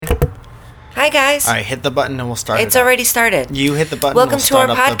Hi, guys. All right, hit the button and we'll start. It's already started. You hit the button. Welcome we'll to our start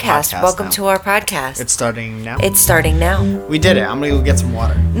up the podcast. Welcome now. to our podcast. It's starting now. It's starting now. We did it. I'm gonna go get some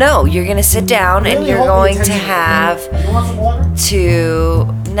water. No, you're gonna sit down and you're going to have You want some water? to.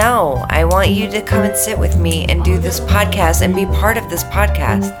 No, I want you to come and sit with me and do this podcast and be part of this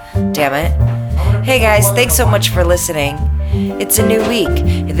podcast. Damn it. Hey guys, thanks so much for listening. It's a new week.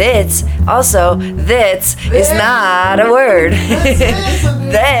 This is not a word.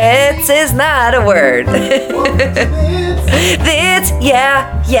 This is not a word.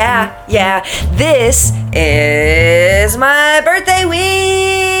 This is my birthday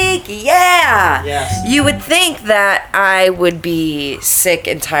week. Yeah. Yes. You would think that I would be sick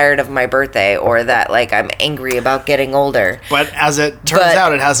and tired of my birthday, or that like I'm angry about getting older. But as it turns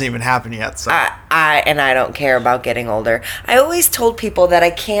out, it hasn't even happened yet. So I don't care about getting older. I always told people that I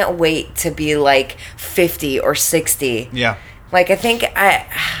can't wait to be like 50 or 60. yeah, Like I think I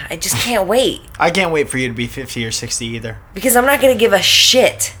just can't wait I can't wait for you to be 50 or 60 either. because I'm not gonna give a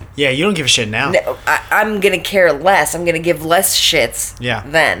shit. Yeah, you don't give a shit now. No, I'm gonna care less. I'm gonna give less shits. Yeah.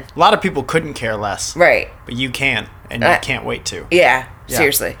 Then. A lot of people couldn't care less, Right. but you can, and you can't wait to. Yeah. Yeah.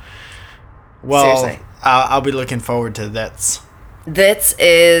 Seriously. Well, Seriously. I'll be looking forward to that. This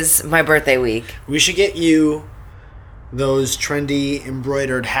is my birthday week. We should get you those trendy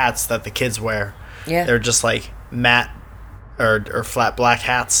embroidered hats that the kids wear. Yeah. They're just like matte or flat black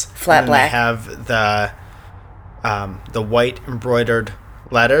hats. Flat and black. They have the white embroidered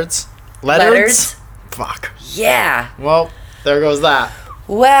letters. Letters? Fuck. Yeah. Well, there goes that.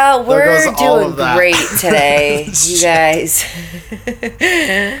 Well, There we're goes all doing of that. great today, you guys.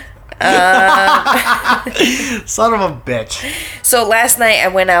 Son of a bitch. So last night I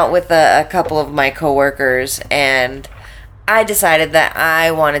went out with a couple of my coworkers, and I decided that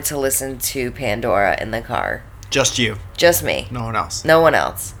I wanted to listen to Pandora in the car. Just you. Just me. No one else. No one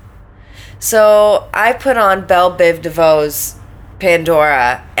else. So I put on Belle Biv DeVoe's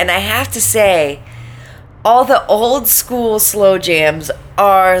Pandora, and I have to say, all the old school slow jams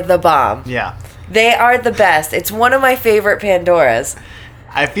are the bomb. Yeah. They are the best. It's one of my favorite Pandoras.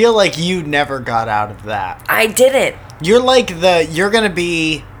 I feel like you never got out of that. I didn't. You're gonna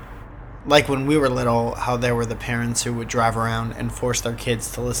be like when we were little, how there were the parents who would drive around and force their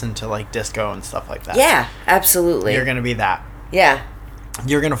kids to listen to like disco and stuff like that. Yeah, absolutely. You're gonna be that. Yeah.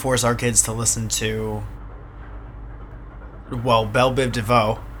 You're gonna force our kids to listen to, well, Belle Biv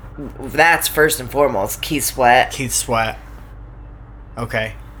DeVoe, That's first and foremost. Keith Sweat. Keith Sweat.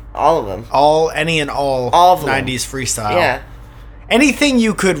 Okay. All of them. Any and all All of them. 90s freestyle. Yeah. Anything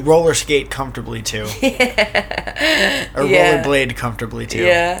you could roller skate comfortably to. Or Yeah. rollerblade comfortably to.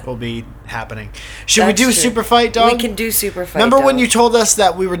 Yeah. Will be happening. Should we That's do true. Super Fight, dog? We can do Super Fight. Remember when dog. you told us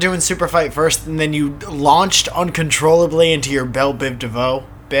that we were doing Super Fight first, and then you launched uncontrollably into your Belle Biv DeVoe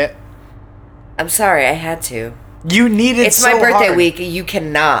bit? I'm sorry, I had to. You needed It's so my birthday hard. week. You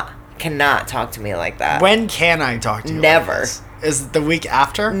cannot talk to me like that. When can I talk to you? Never. Like this? Is it the week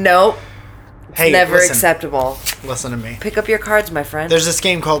after? Nope. Hey, Never listen, acceptable. Listen to me. Pick up your cards, my friend. There's this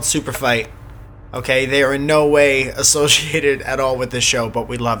game called Super Fight. Okay, they are in no way associated at all with this show, but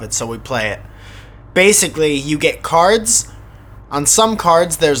we love it, so we play it. Basically, you get cards. On some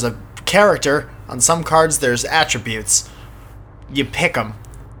cards, there's a character. On some cards, there's attributes. You pick them.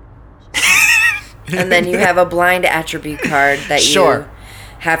 And then you have a blind attribute card that Sure. you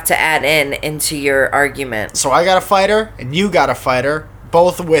have to add into your argument. So I got a fighter, and you got a fighter,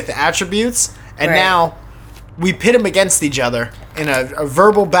 both with attributes, and Right. now we pit them against each other in a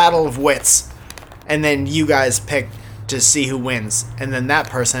verbal battle of wits, and then you guys pick to see who wins, and then that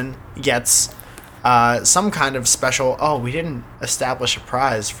person gets some kind of special. Oh, we didn't establish a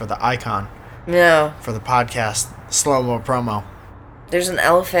prize for the icon No. for the podcast slow-mo promo. There's an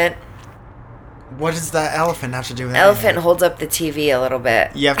elephant. What does that elephant have to do with Elephant anything? holds up the TV a little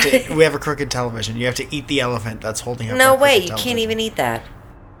bit. You have to. We have a crooked television. You have to eat the elephant that's holding up. No our way, crooked you television. can't even eat that.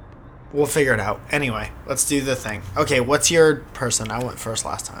 We'll figure it out. Anyway, let's do the thing. Okay, what's your person? I went first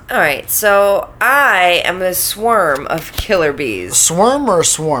last time. Alright, so I am a swarm of killer bees. Swarm or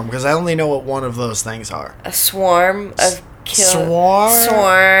swarm? Because I only know what one of those things are. A swarm of Swarm?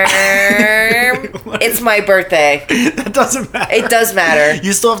 Swarm. It's my birthday. That doesn't matter. It does matter.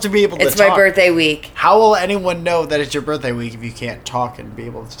 You still have to be able to It's talk. my birthday week. How will anyone know that it's your birthday week if you can't talk and be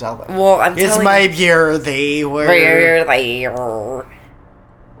able to tell them? Well, I'm It's telling my you. birthday week. Bears.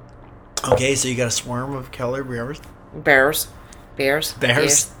 Okay, so you got a swarm of killer bears. Bears.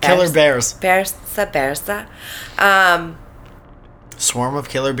 Killer bears. Bears. Swarm of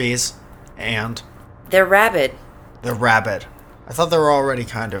killer bees. And They're rabid. the rabbit. I thought they were already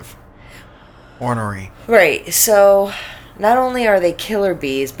kind of ornery. Right, so not only are they killer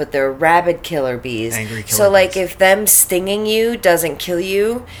bees, but they're rabid killer bees. Angry killer So, like, bees. if them stinging you doesn't kill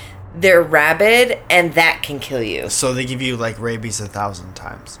you, they're rabid, and that can kill you, So they give you, like, rabies 1,000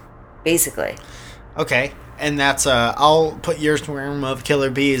 times. basically. Okay. And that's, I'll put your swarm of killer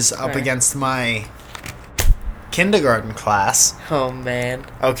bees up Right. against my kindergarten class. Oh, man.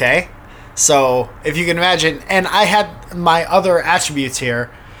 Okay. So, if you can imagine, and I had my other attributes here,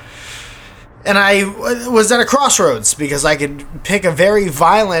 and I was at a crossroads because I could pick a very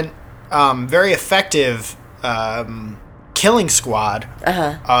violent, very effective killing squad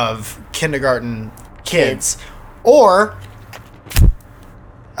of kindergarten kids, or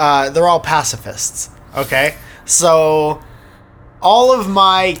they're all pacifists. Okay? So, all of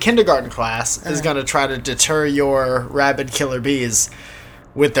my kindergarten class is going to try to deter your rabid killer bees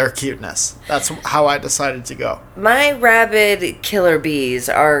with their cuteness. That's how I decided to go. My rabid killer bees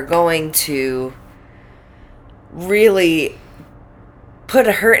are going to really put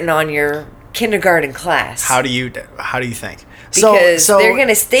a hurting on your kindergarten class. How do you think? Because they're going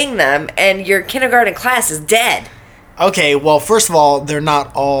to sting them, and your kindergarten class is dead. Okay, well, first of all, they're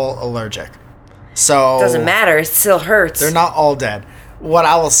not all allergic. So Doesn't matter. It still hurts. They're not all dead. What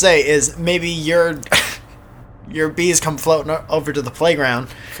I will say is maybe your bees come floating over to the playground.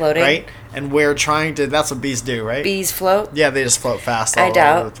 Floating? Right? And we're trying to... That's what bees do, right? Bees float? Yeah, they just float fast I all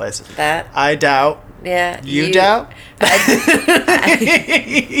doubt over the place. that. I doubt. Yeah. You doubt?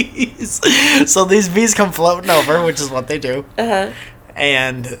 So these bees come floating over, which is what they do. Uh-huh.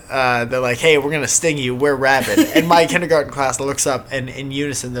 And they're like, hey, we're going to sting you. We're rabid. And my kindergarten class looks up, and in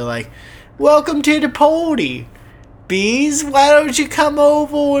unison, they're like, welcome to the party. Bees, why don't you come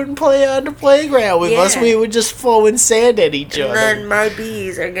over and play on the playground with us? Yeah. We were just throwing sand at each And other. then my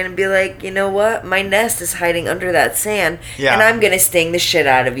bees are going to be like, you know what? My nest is hiding under that sand, Yeah. and I'm going to sting the shit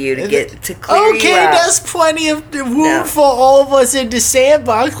out of you to clear you Okay, out. there's plenty of room No. for all of us in the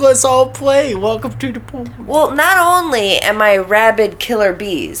sandbox. Let's all play. Welcome to the party. Well, not only am I rabid killer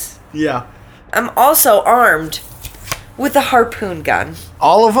bees, Yeah. I'm also armed with a harpoon gun.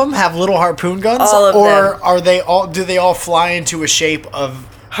 All of them have little harpoon guns? All of or them. are they all? Do they all fly into a shape of...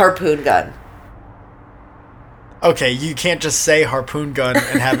 Harpoon gun. Okay, you can't just say harpoon gun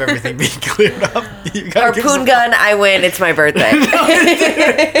and have everything be cleared up. You gotta give Harpoon some- gun, I win. It's my birthday.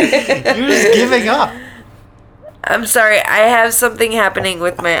 You're just giving up. I'm sorry. I have something happening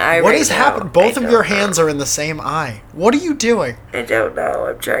with my eye What right is now. happening? Both I of your don't know. hands are in the same eye. What are you doing? I don't know.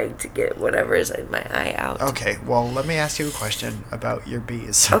 I'm trying to get whatever is in my eye out. Okay, well, let me ask you a question about your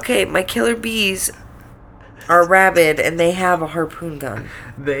bees. Okay, my killer bees are rabid and they have a harpoon gun.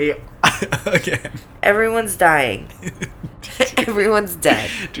 They... Again. Everyone's dying. Everyone's dead.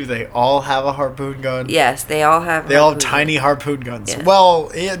 Do they all have a harpoon gun? Yes, they all have. They all have harpoon tiny harpoon guns. Yeah.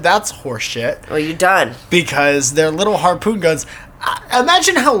 Well, yeah, that's horseshit. Well, you're done. Because they're little harpoon guns.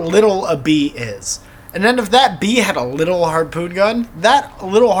 Imagine how little a bee is. And then if that bee had a little harpoon gun, that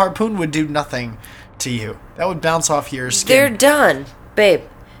little harpoon would do nothing to you. That would bounce off your They're skin. done, babe.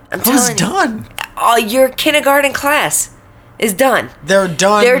 I'm Who's telling done? you. Oh, your kindergarten class is done. They're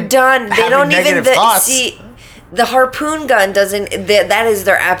done. They're done. They having don't even negative thoughts. see. The harpoon gun doesn't. That is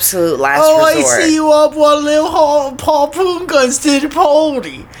their absolute last Oh, resort. I see you up one little harpoon guns to the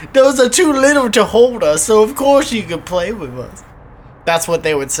party. Those are too little to hold us, so of course you can play with us. That's what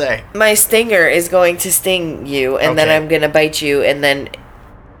they would say. My stinger is going to sting you, and then Okay. I'm going to bite you, and then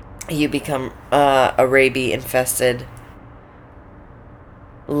you become a rabies infested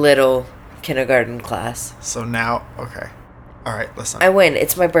little kindergarten class. So now, okay. All right, listen. I win.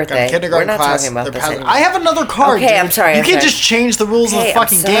 It's my Got birthday. a kindergarten We're not class. talking about they're this passing- anymore. I have another card. Okay, dude. I'm sorry, You I'm can't sorry. just change the rules of Okay, the I'm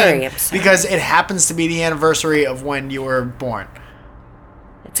fucking sorry, game I'm sorry. because it happens to be the anniversary of when you were born.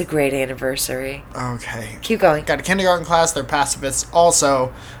 It's a great anniversary. Okay. Keep going. Got a kindergarten class. They're pacifists.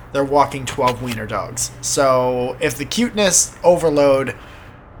 Also, they're walking 12 wiener dogs. So if the cuteness overload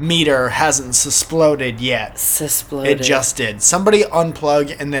meter hasn't exploded yet, Exploded. it just did. Somebody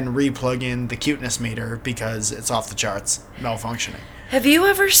unplug and then replug in the cuteness meter because it's off the charts, malfunctioning. Have you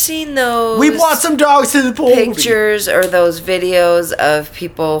ever seen those We brought some dogs to the pool. pictures or those videos of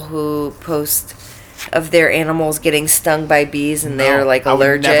people who post of their animals getting stung by bees and they're like I would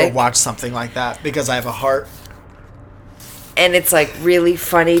allergic? never watch something like that because I have a heart. And it's like really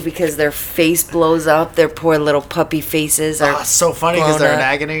funny because their face blows up. Their poor little puppy faces are It's so funny because blown they're in up.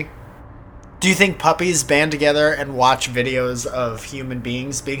 agony. Do you think puppies band together and watch videos of human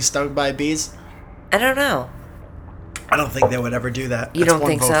beings being stung by bees? I don't know. I don't think they would ever do that. You That's don't one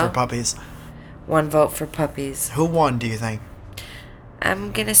think vote so? for puppies. One vote for puppies. Who won, do you think?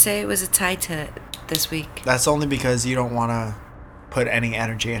 I'm gonna say it was a tie to this week. That's only because you don't want to put any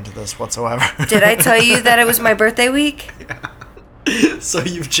energy into this whatsoever. Did I tell you that it was my birthday week? Yeah. So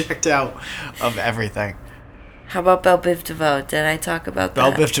you've checked out of everything. How about Belle Biv DeVoe? Did I talk about Belle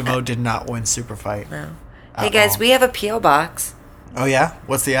that? Biv DeVoe did not win Super Fight. No. Hey guys, we have a P.O. box. Oh yeah?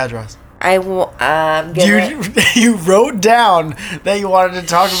 What's the address? You You wrote down that you wanted to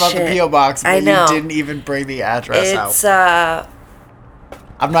talk about the P.O. box, but I know. you didn't even bring the address out. It's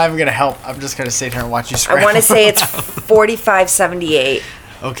I'm not even gonna help. I'm just gonna sit here and watch you scramble. I want to say it's 4578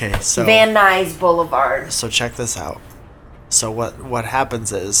 Okay, so Van Nuys Boulevard. So check this out. So what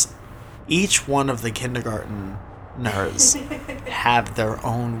happens is each one of the kindergartners have their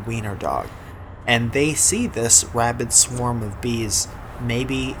own wiener dog. And they see this rabid swarm of bees.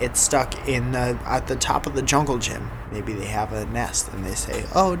 Maybe it's stuck at the top of the jungle gym. Maybe they have a nest and they say,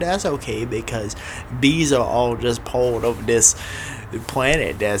 oh, that's okay because bees are all just pulled over this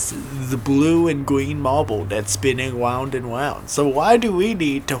planet that's the blue and green marble that's spinning round and round. So why do we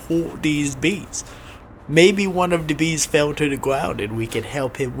need to hold these bees? Maybe one of the bees fell to the ground and we can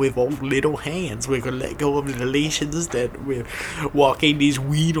help him with our little hands. We can let go of the leashes that we're walking these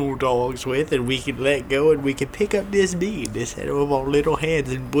wiener dogs with, and we can let go and we can pick up this bee instead of our little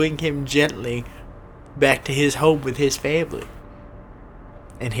hands and bring him gently back to his home with his family.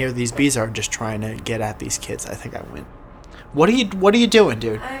 And here these bees are just trying to get at these kids. I think I win. What are you doing,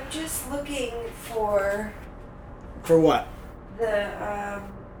 dude? I'm just looking for For what? the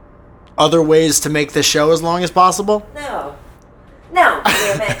Other ways to make this show as long as possible? No, damn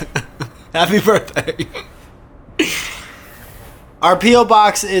it. Happy birthday. Our P.O.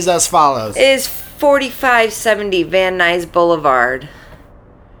 box is as follows. It is 4570 Van Nuys Boulevard.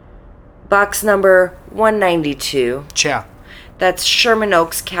 Box number 192. Ciao. That's Sherman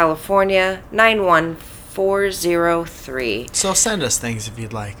Oaks, California, 91403. So send us things if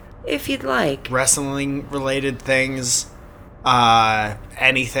you'd like. If you'd like. Wrestling related things,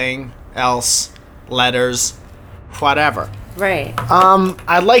 anything else, letters, whatever. Right.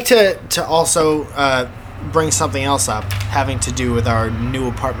 I'd like to also bring something else up having to do with our new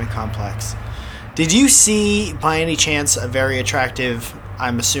apartment complex. Did you see, by any chance, a very attractive,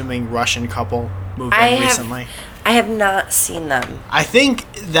 I'm assuming, Russian couple move in recently? I have not seen them. I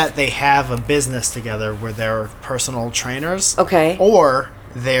think that they have a business together where they're personal trainers. Okay. Or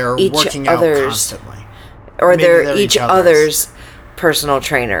they're working out constantly. Or Maybe they're each other's personal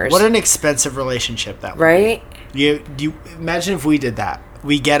trainers. What an expensive relationship that would be. Right? You imagine if we did that.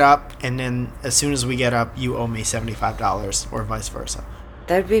 We get up, and then as soon as we get up, you owe me $75, or vice versa.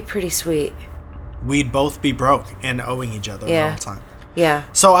 That'd be pretty sweet. We'd both be broke and owing each other all the time. Yeah.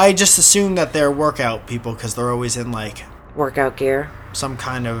 So I just assume that they're workout people because they're always in like workout gear, some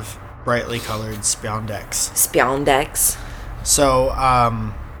kind of brightly colored spandex. So,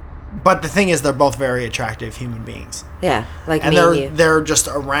 but the thing is, they're both very attractive human beings. Yeah, like and me and you. They're just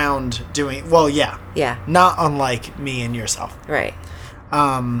around doing well. Yeah. Yeah. Not unlike me and yourself. Right.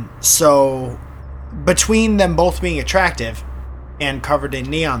 So between them both being attractive and covered in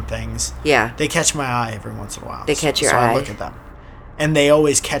neon things, yeah, they catch my eye every once in a while. They catch your eye. So I look at them. And they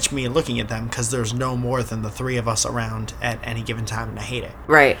always catch me looking at them because there's no more than the three of us around at any given time, and I hate it.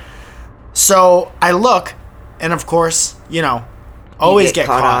 Right. So I look, and of course, always get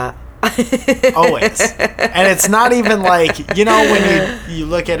caught. Always. And it's not even like, when you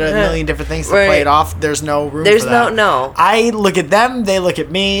look at a million different things to play it off, there's no room for that. No. I look at them, they look at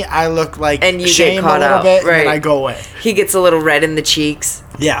me, I look like and you shame get caught a little out. bit, Right. and then I go away. He gets a little red in the cheeks.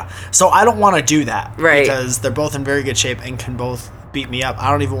 Yeah. So I don't want to do that. Right. Because they're both in very good shape and can both beat me up. I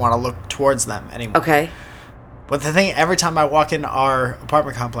don't even want to look towards them anymore. Okay. But the thing, every time I walk in our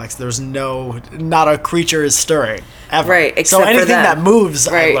apartment complex, there's not a creature is stirring ever. Right. Except so anything for them. that moves,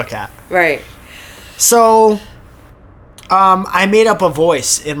 Right. I look at. Right. So, I made up a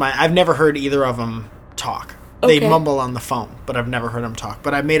voice I've never heard either of them talk. Okay. They mumble on the phone, but I've never heard them talk.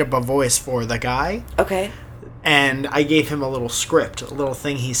 But I made up a voice for the guy. Okay. And I gave him a little script, a little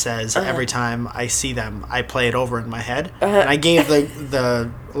thing he says every time I see them. I play it over in my head. And I gave the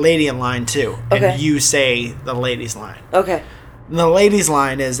lady a line too. Okay. And you say the lady's line. Okay. And the lady's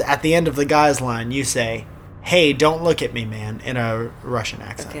line is, at the end of the guy's line, you say, "Hey, don't look at me, man," in a Russian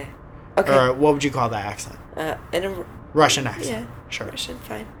accent. Okay. Okay. Or what would you call that accent? In a Russian accent. Yeah. Sure. Russian,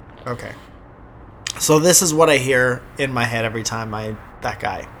 fine. Okay. So this is what I hear in my head every time that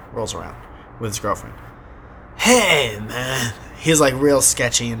guy rolls around with his girlfriend. "Hey, man." He's like real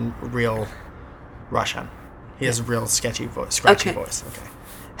sketchy and real Russian. He has a real sketchy voice, scratchy voice. Okay.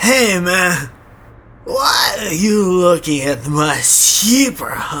 "Hey, man. Why are you looking at my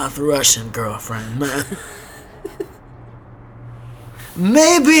super hot Russian girlfriend, man?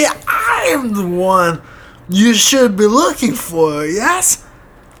 Maybe I'm the one you should be looking for, yes?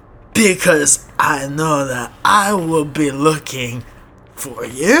 Because I know that I will be looking for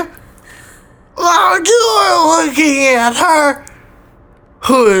you. While you're looking at her,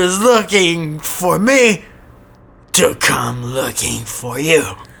 who is looking for me to come looking for you.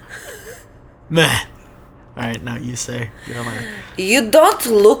 Man. Alright, now you say your line. You don't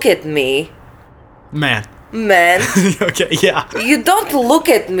look at me. Man. Okay, yeah. You don't look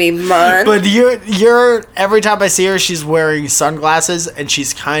at me, man. But you're every time I see her, she's wearing sunglasses and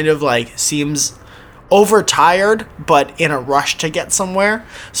she's kind of like seems overtired, but in a rush to get somewhere.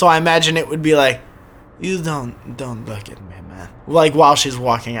 So I imagine it would be like, you don't look at me, man. Like while she's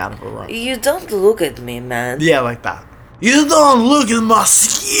walking out of her room. You don't look at me, man. Yeah, like that. You don't look at my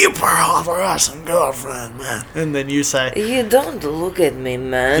super hot Russian girlfriend, man. And then you say, you don't look at me,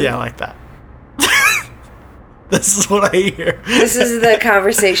 man. yeah, like that. This is what I hear. This is the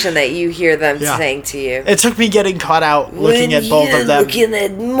conversation that you hear them saying to you. It took me getting caught out looking at both of them. Looking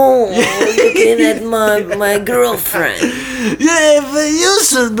at looking at my girlfriend. Yeah, but you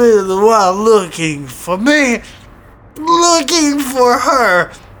should be the one looking for me, looking for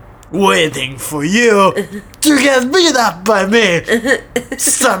her, waiting for you to get beat up by me.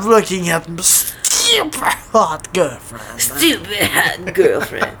 Stop looking at my stupid hot girlfriend. Stupid hot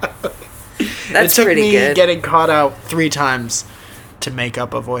girlfriend. That's it took pretty me good. Getting caught out 3 times to make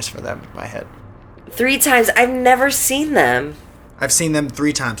up a voice for them in my head. 3 times? I've never seen them. I've seen them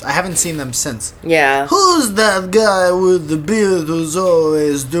 3 times. I haven't seen them since. Yeah. Who's that guy with the beard who's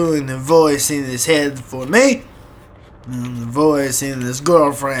always doing the voice in his head for me? And the voice in his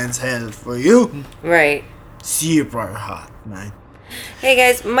girlfriend's head for you? Right. Super hot, man. Hey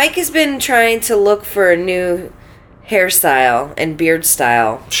guys, Mike has been trying to look for a new hairstyle and beard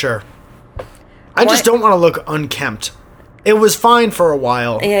style. Sure. I just don't want to look unkempt. It was fine for a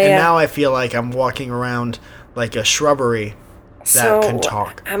while, and now I feel like I'm walking around like a shrubbery that can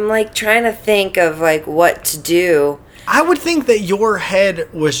talk. I'm like trying to think of like what to do. I would think that your head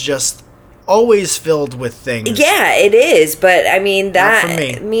was just always filled with things. Yeah, it is, but I mean Not for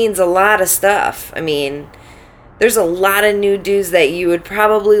me. that means a lot of stuff. I mean, there's a lot of new dudes that you would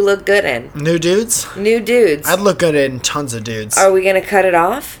probably look good in. New dudes? New dudes. I'd look good in tons of dudes. Are we gonna cut it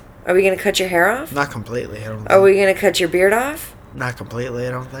off? Are we going to cut your hair off? Not completely, I don't think. Are we going to cut your beard off? Not completely, I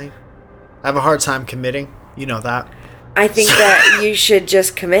don't think. I have a hard time committing. You know that. I think that you should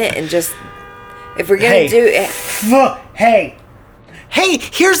just commit and just... If we're going to do it... Hey,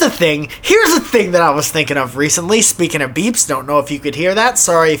 here's the thing. Here's the thing that I was thinking of recently. Speaking of beeps, don't know if you could hear that.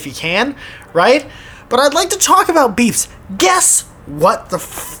 Sorry if you can, right? But I'd like to talk about beeps. Guess what the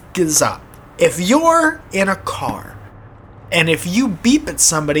f*** is up? If you're in a car... And if you beep at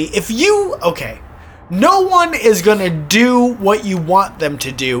somebody, no one is going to do what you want them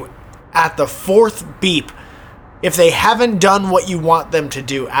to do at the 4th beep if they haven't done what you want them to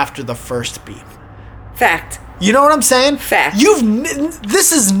do after the 1st beep. Fact. You know what I'm saying? Fact.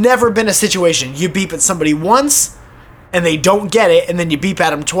 This has never been a situation. You beep at somebody once, and they don't get it, and then you beep at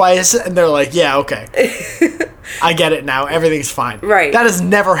them twice, and they're like, yeah, okay. I get it now. Everything's fine. Right. That has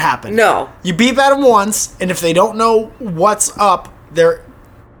never happened. No. You beep at them once, and if they don't know what's up,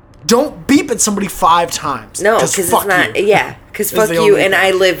 don't beep at somebody 5 times. No, because it's not... You. Yeah, because fuck you, and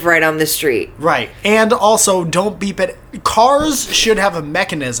I live right on the street. Right. And also, don't beep at... Cars should have a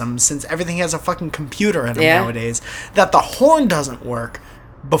mechanism, since everything has a fucking computer in them nowadays, that the horn doesn't work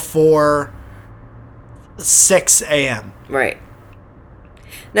before 6 a.m. Right.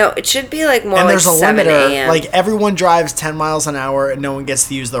 No, it should be like more and like there's a 7 limiter. a.m. Like everyone drives 10 miles an hour and no one gets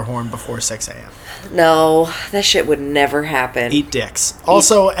to use their horn before 6 a.m. No, that shit would never happen. Eat dicks.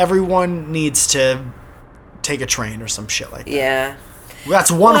 Also, everyone needs to take a train or some shit like that. Yeah.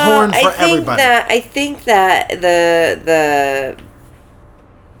 That's one horn for everybody. I think that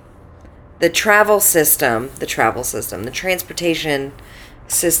the transportation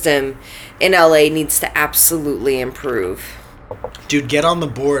system in LA needs to absolutely improve. Dude, get on the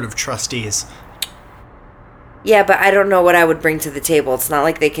board of trustees. Yeah, but I don't know what I would bring to the table. It's not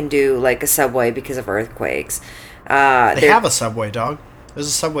like they can do like a subway because of earthquakes. They have a subway, dog. There's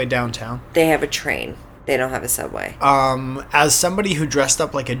a subway downtown. They have a train. They don't have a subway. As somebody who dressed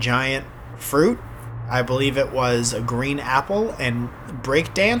up like a giant fruit, I believe it was a green apple, and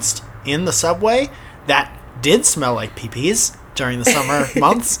break danced in the subway, that did smell like pee-pees during the summer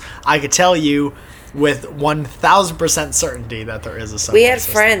months. I could tell you with 1,000% certainty that there is a subway We had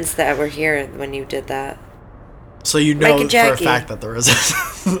system. friends that were here when you did that. So you know for a fact that there is a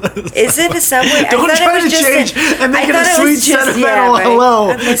Is it a subway? Don't try to change and make it a sweet sentimental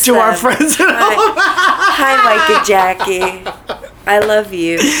hello to our friends at home. Hi, Mike and Jackie. I love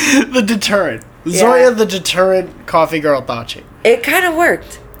you. The deterrent. Zoya the deterrent coffee girl thought she. It kind of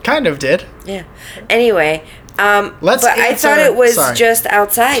worked. Kind of did. Yeah. Anyway, Let's but I answer- thought it was sorry. just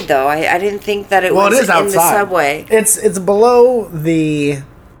outside, though. I didn't think that it was it is in outside. the subway. It's below the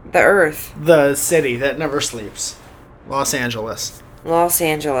Earth. city that never sleeps. Los Angeles. Los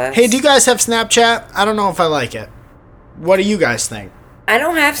Angeles. Hey, do you guys have Snapchat? I don't know if I like it. What do you guys think? I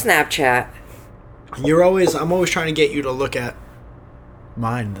don't have Snapchat. I'm always trying to get you to look at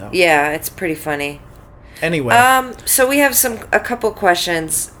mine, though. Yeah, it's pretty funny. Anyway, So we have a couple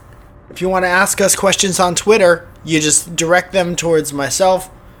questions. if you want to ask us questions on Twitter, you just direct them towards myself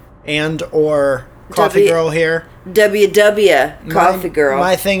and or Coffee Girl here. WW Coffee Girl.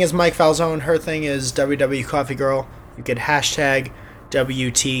 My thing is Mike Falzone. Her thing is WW Coffee Girl. You could hashtag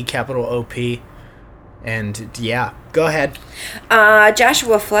WT capital OP. And yeah, go ahead.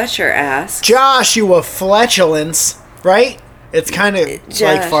 Joshua Fletcher asks. Joshua Fletulence, right? It's kind of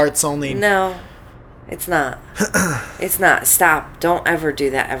like farts only. No, it's not. It's not. Stop. Don't ever do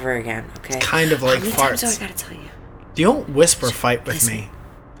that ever again, okay? It's kind of like How many farts. times do I gotta tell you? You don't whisper fight with me.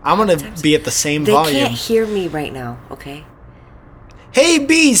 I'm going to be at the same They volume. can't hear me right now, okay? Hey,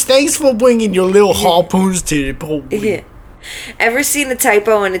 bees, thanks for bringing your little harpoons to the pool. Yeah. Ever seen a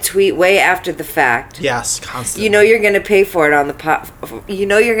typo in a tweet way after the fact? Yes, constantly. You know you're gonna pay for it on the You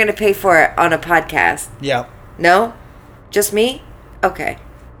know you're gonna pay for it on a podcast. Yeah. No, just me. Okay.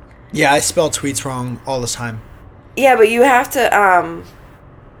 Yeah, I spell tweets wrong all the time. Yeah, but you have to.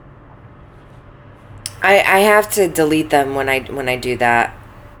 I have to delete them when I do that.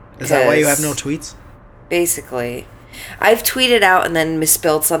 Is that why you have no tweets? Basically. I've tweeted out and then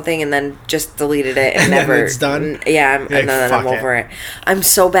misspelled something and then just deleted it and And then never. it's done? Yeah, You're like, and then I'm "Fuck over it. I'm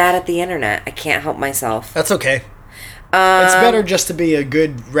so bad at the internet. I can't help myself. That's okay. It's better just to be a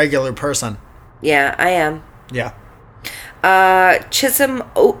good, regular person. Yeah, I am. Yeah. Chisholm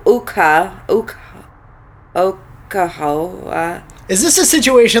Okaho. Is this a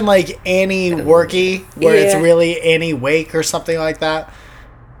situation like Annie Worky, where it's Yeah. really Annie Wake or something like that?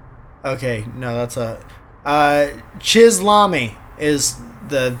 Okay, no, that's a... Chislami is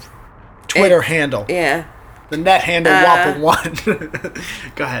the Twitter handle. Yeah. The net handle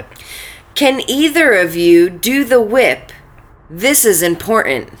Whopper1. Go ahead. Can either of you do the whip? This is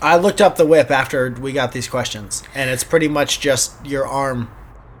important. I looked up the whip after we got these questions, and it's pretty much just your arm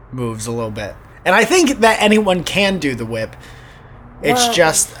moves a little bit. And I think that anyone can do the whip. It's Well-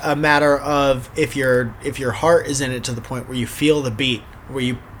 just a matter of if your heart is in it to the point where you feel the beat, where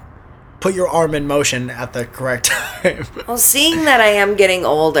you put your arm in motion at the correct time. Well, seeing that I am getting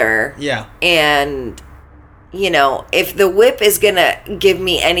older, Yeah. and if the whip is gonna give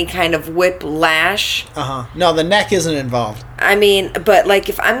me any kind of whiplash, No, the neck isn't involved. I mean, but like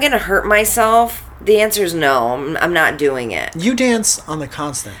if I'm gonna hurt myself, the answer is no. I'm not doing it. You dance on the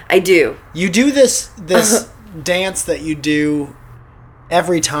constant. I do. You do this dance that you do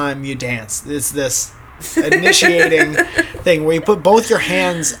every time you dance. It's this initiating thing where you put both your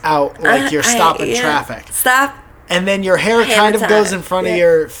hands out like you're stopping traffic. Stop. And then your hair Hand kind of time. goes in front of Yeah.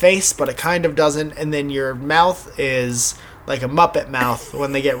 your face, but it kind of doesn't. And then your mouth is like a Muppet mouth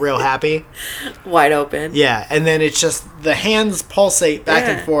when they get real happy. Wide open. Yeah, and then it's just the hands pulsate back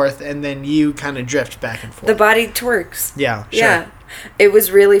and Yeah. forth, and then you kind of drift back and forth. The body twerks. Yeah, sure. Yeah. It was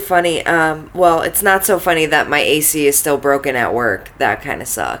really funny. Well, it's not so funny that my AC is still broken at work. That kind of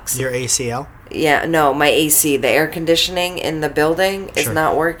sucks. Your ACL? Yeah, no, my AC, the air conditioning in the building is Sure.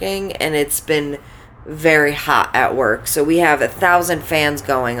 not working, and it's been very hot at work. So we have 1,000 fans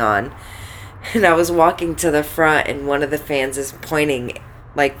going on. And I was walking to the front, and one of the fans is pointing,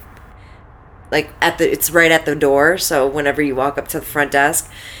 like it's right at the door. So whenever you walk up to the front desk,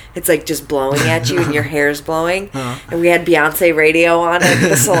 it's like just blowing at you, and your hair's blowing. And we had Beyonce radio on at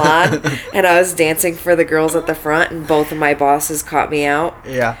the salon, and I was dancing for the girls at the front, and both of my bosses caught me out.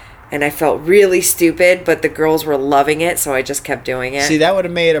 Yeah. And I felt really stupid, but the girls were loving it, so I just kept doing it. See, that would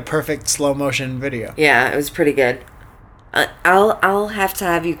have made a perfect slow motion video. Yeah, it was pretty good. I'll have to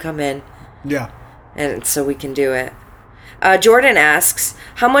have you come in, Yeah. and so we can do it. Jordan asks,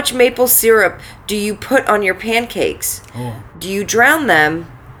 how much maple syrup do you put on your pancakes? Oh. Do you drown them,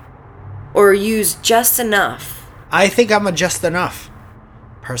 or use just enough? I think I'm a just enough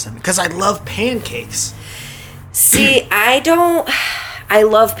person because I love pancakes. See, I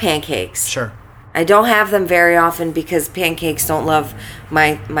love pancakes. Sure. I don't have them very often because pancakes don't love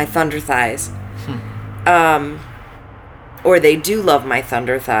my thunder thighs. Or they do love my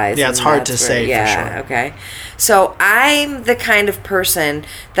thunder thighs. Yeah, it's and hard to that's say for sure. Okay. So I'm the kind of person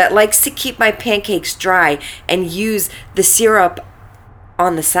that likes to keep my pancakes dry and use the syrup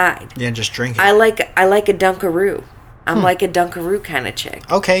on the side. Yeah, just drink it. I like a Dunkaroo. I'm like a Dunkaroo kind of chick.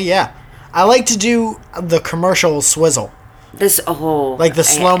 Okay, yeah. I like to do the commercial swizzle. Like the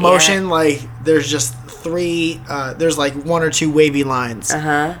slow motion, like there's just there's like one or two wavy lines.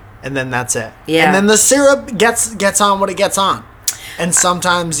 Uh-huh. And then that's it. Yeah. And then the syrup gets on what it gets on. And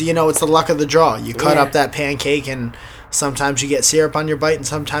sometimes, it's the luck of the draw. You cut up that pancake and sometimes you get syrup on your bite and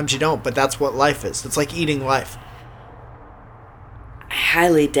sometimes you don't. But that's what life is. It's like eating life. I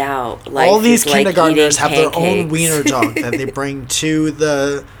highly doubt life. All these kindergartners like have their own wiener dog that they bring to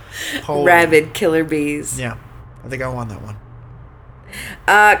the whole... Rabid killer bees. Yeah. I think I won that one.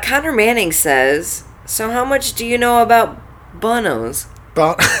 Connor Manning says, so how much do you know about Bonos?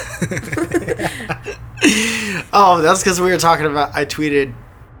 Oh, that's because we were talking about... I tweeted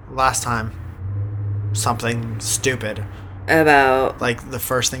last time something stupid. About? Like, the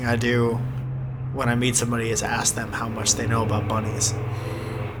first thing I do when I meet somebody is ask them how much they know about bunnies.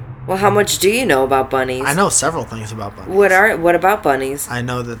 Well, how much do you know about bunnies? I know several things about bunnies. What about bunnies? I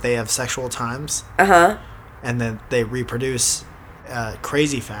know that they have sexual times. Uh-huh. And that they reproduce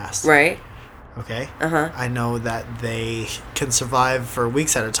crazy fast. Right. Okay. Uh-huh. I know that they can survive for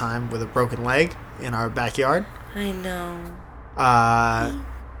weeks at a time with a broken leg in our backyard. I know.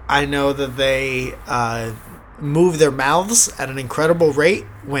 I know that they move their mouths at an incredible rate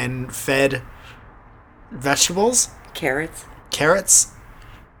when fed vegetables. Carrots.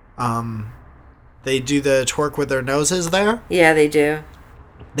 They do the twerk with their noses there. Yeah, they do.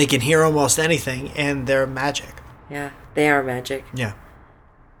 They can hear almost anything, and they're magic. Yeah, they are magic. Yeah.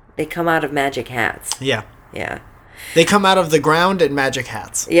 They come out of magic hats. Yeah. Yeah. They come out of the ground in magic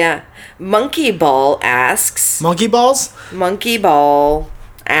hats. Yeah. Monkey Ball asks... Monkey balls? Monkey Ball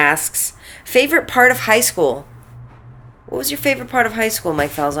asks, favorite part of high school? What was your favorite part of high school,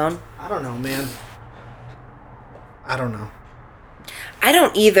 Mike Falzone? I don't know, man. I don't know. I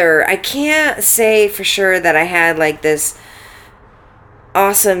don't either. I can't say for sure that I had like this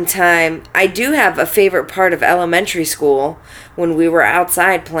awesome time. I do have a favorite part of elementary school when we were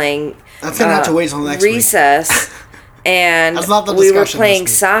outside playing. That's gonna have to wait till next recess, and That's not the we were discussion playing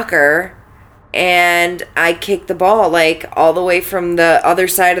this week. soccer, and I kicked the ball like all the way from the other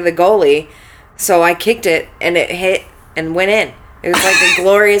side of the goalie. So I kicked it, and it hit and went in. It was like a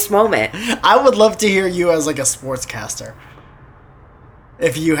glorious moment. I would love to hear you as like a sportscaster.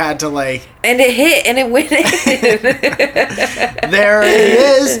 If you had to like... And it hit, and it went in. There he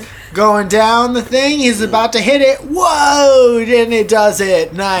is, going down the thing. He's about to hit it. Whoa! And it does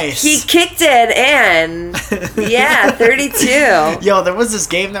it. Nice. He kicked it in. Yeah, 32. Yo, there was this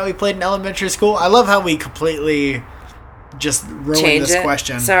game that we played in elementary school. I love how we completely just ruined Change this it.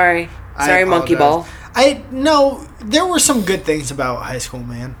 question. Sorry, Monkey Ball. No, there were some good things about high school,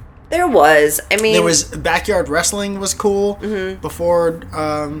 man. There was. I mean... There was backyard wrestling was cool before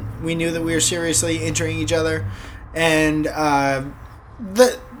we knew that we were seriously injuring each other. And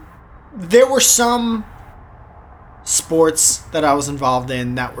there were some sports that I was involved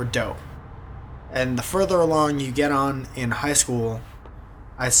in that were dope. And the further along you get on in high school,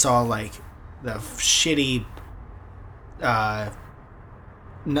 I saw like the shitty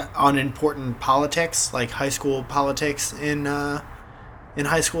unimportant politics, like high school politics in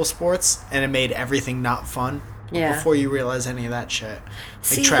high school sports, and it made everything not fun. Yeah. Before you realize any of that shit.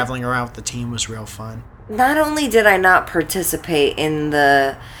 See, traveling around with the team was real fun. Not only did I not participate in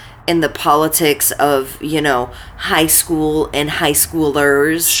the politics of, high school and high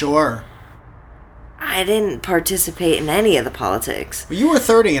schoolers. Sure. I didn't participate in any of the politics. But you were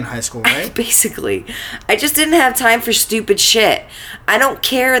 30 in high school, right? Basically. I just didn't have time for stupid shit. I don't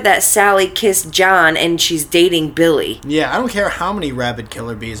care that Sally kissed John and she's dating Billy. Yeah, I don't care how many rabid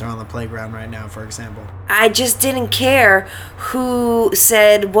killer bees are on the playground right now, for example. I just didn't care who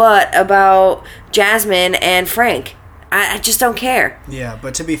said what about Jasmine and Frank. I just don't care. Yeah,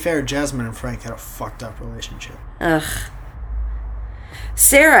 but to be fair, Jasmine and Frank had a fucked up relationship. Ugh.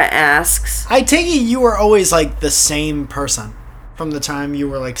 Sarah asks... I take it you were always, like, the same person from the time you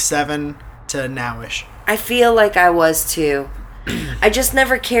were, like, 7 to nowish. I feel like I was, too. I just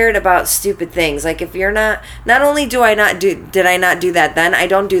never cared about stupid things. Like, if you're not... Not only did I not do that then, I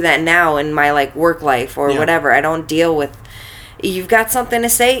don't do that now in my, like, work life or whatever. I don't deal with... You've got something to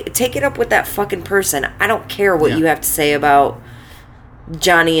say? Take it up with that fucking person. I don't care what you have to say about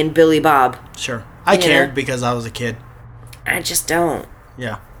Johnny and Billy Bob. Sure. I cared because I was a kid. I just don't.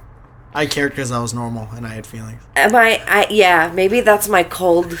 Yeah. I cared because I was normal and I had feelings. Yeah, maybe that's my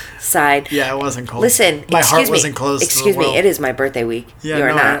cold side. Yeah, it wasn't cold. Listen, my heart wasn't closed Excuse to the world. me, it is my birthday week. Yeah, you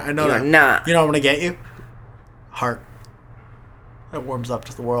are not. I know you that. are not. You know what I'm going to get you? Heart. That warms up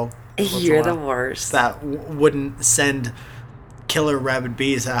to the world. You're the worst. That wouldn't send killer rabid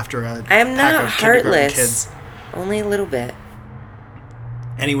bees after a I am pack not of kindergarten heartless. kids. Only a little bit.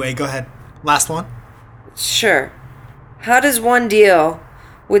 Anyway, go ahead. Last one. Sure. How does one deal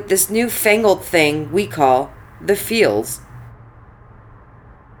with this newfangled thing we call the feels?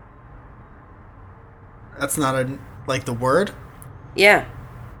 That's not the word? Yeah.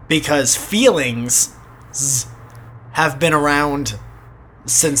 Because feelings have been around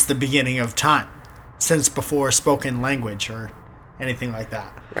since the beginning of time. Since before spoken language or anything like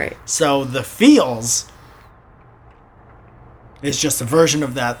that. Right. So the feels is just a version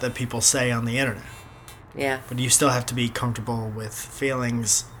of that people say on the internet. Yeah. But you still have to be comfortable with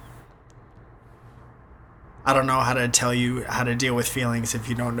feelings. I don't know how to tell you how to deal with feelings if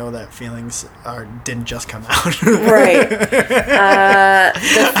you don't know that feelings didn't just come out. Right.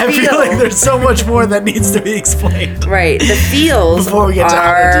 I feel like there's so much more that needs to be explained. Right. The feels Before we get to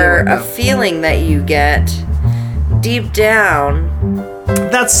how to deal with them. a feeling that you get deep down.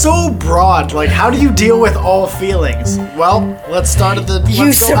 That's so broad. Like, how do you deal with all feelings? Well, let's start at the...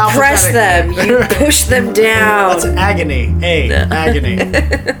 You suppress them. You push them down. That's agony. Agony.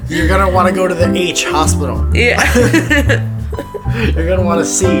 You're going to want to go to the H hospital. Yeah. You're going to want to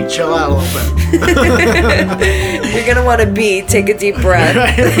C. Chill out a little bit. You're going to want to B. Take a deep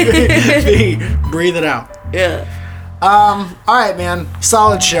breath. B. Breathe it out. Yeah. All right, man.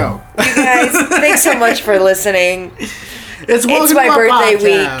 Solid show. You guys, thanks so much for listening. It's my birthday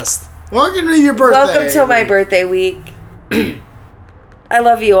week. Welcome to your birthday. Welcome to my birthday week. I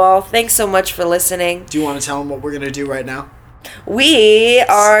love you all. Thanks so much for listening. Do you want to tell them what we're going to do right now? We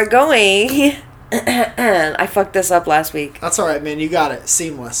are going... I fucked this up last week. That's all right, man. You got it.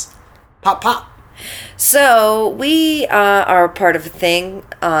 Seamless. Pop, pop. So, we are part of a thing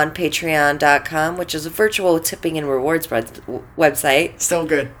on Patreon.com, which is a virtual tipping and rewards website. Still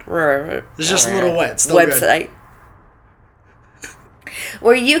good. It's just a little wet. Still website. Good.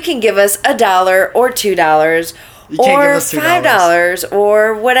 Where you can give us $1 or $2 or $5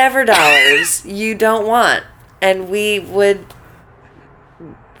 or whatever dollars you don't want. And we would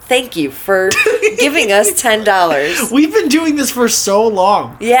thank you for giving us $10. We've been doing this for so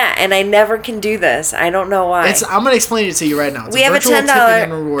long. Yeah, and I never can do this. I don't know why. I'm going to explain it to you right now. We have a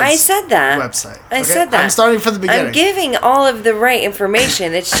 $10. I said that. Website. I said that. I'm starting from the beginning. I'm giving all of the right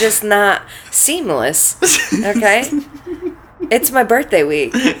information. It's just not seamless. Okay? It's my birthday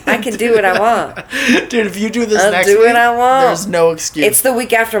week. I can do what I want. Dude, if you do this next week, week, what I want. There's no excuse. It's the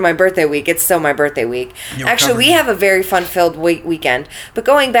week after my birthday week. It's still my birthday week. Actually, we have a very fun-filled weekend. But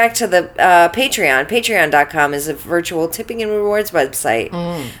going back to the Patreon, patreon.com is a virtual tipping and rewards website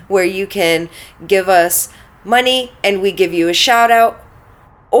where you can give us money and we give you a shout-out,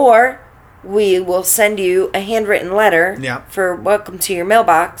 or we will send you a handwritten letter for welcome to your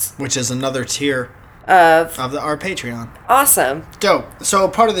mailbox. Which is another tier of our Patreon. Awesome. Dope. So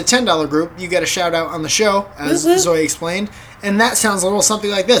part of the $10 group, you get a shout out on the show, as Zoe explained, and that sounds a little something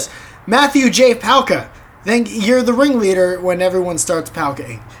like this. Matthew J. Palka, think you're the ringleader when everyone starts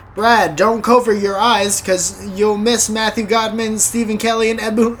palkaing. Brad, don't cover your eyes because you'll miss Matthew Godman, Stephen Kelly, and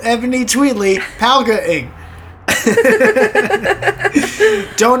Ebony Tweedley palkaing.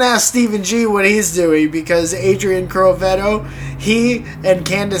 Don't ask Stephen G what he's doing because Adrian Crovetto, he and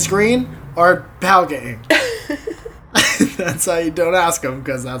Candace Green are palkaing. That's how you don't ask them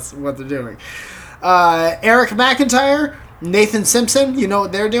because that's what they're doing. Eric McIntyre, Nathan Simpson, you know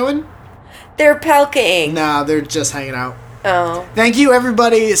what they're doing? They're palkaing. Nah, they're just hanging out. Oh. Thank you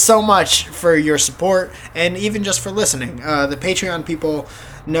everybody so much for your support and even just for listening. The Patreon people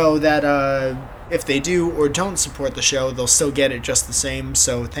know that if they do or don't support the show, they'll still get it just the same.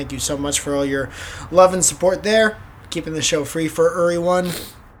 So thank you so much for all your love and support there. Keeping the show free for everyone.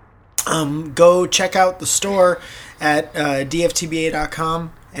 Go check out the store at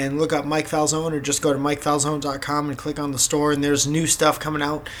dftba.com and look up Mike Falzone, or just go to mikefalzone.com and click on the store, and there's new stuff coming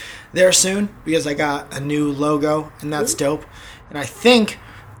out there soon because I got a new logo, and that's dope. And I think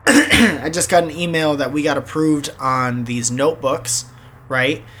I just got an email that we got approved on these notebooks,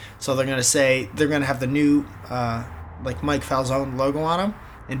 right? So they're going to have the new Mike Falzone logo on them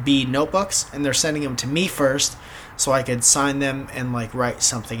and be notebooks, and they're sending them to me first so I could sign them and write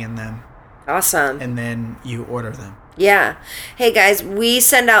something in them. Awesome. And then you order them. Yeah. Hey guys, we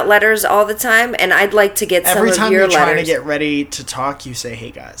send out letters all the time, and I'd like to get some of your letters. Every time you're trying to get ready to talk, you say,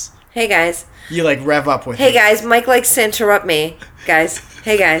 "Hey guys." Hey guys. You rev up with Hey guys, Mike likes to interrupt me. Guys.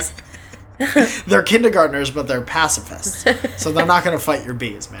 Hey guys. They're kindergartners, but they're pacifists. So they're not going to fight your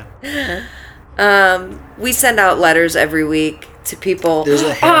bees, man. We send out letters every week to people. There's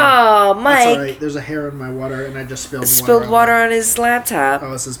a hair. Oh, Mike. That's all right. There's a hair in my water, and I just spilled water on his laptop.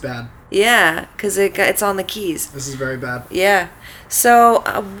 Oh, this is bad. Yeah, because it's on the keys. This is very bad. Yeah. So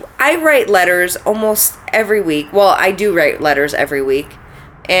I write letters almost every week. Well, I do write letters every week.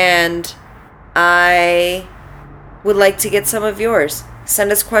 And I would like to get some of yours.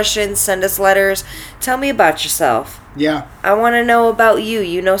 Send us questions, send us letters. Tell me about yourself. Yeah. I want to know about you.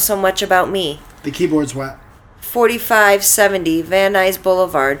 You know so much about me. The keyboard's wet. 4570 Van Nuys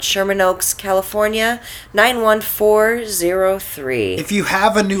Boulevard, Sherman Oaks, California, 91403. If you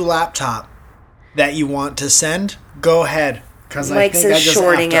have a new laptop that you want to send, go ahead. Because I Mike think says I just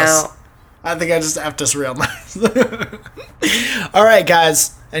shorting effed us. out. I think I just effed us real nice. All right,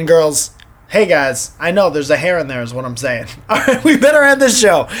 guys and girls. Hey, guys. I know there's a hair in there is what I'm saying. All right, we better end this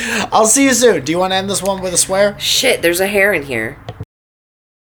show. I'll see you soon. Do you want to end this one with a swear? Shit, there's a hair in here.